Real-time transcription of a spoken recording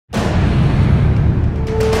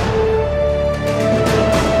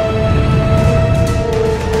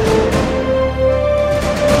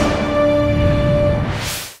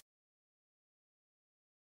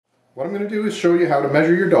What I'm going to do is show you how to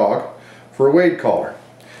measure your dog for a wade collar.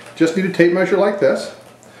 Just need a tape measure like this.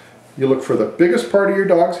 You look for the biggest part of your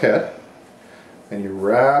dog's head and you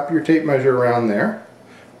wrap your tape measure around there,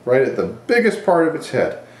 right at the biggest part of its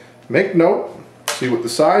head. Make note, see what the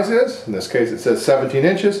size is. In this case it says 17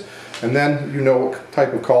 inches, and then you know what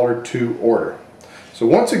type of collar to order. So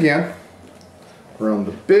once again, around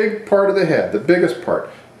the big part of the head, the biggest part,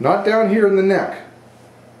 not down here in the neck,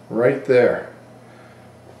 right there.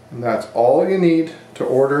 And that's all you need to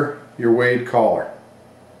order your wade collar.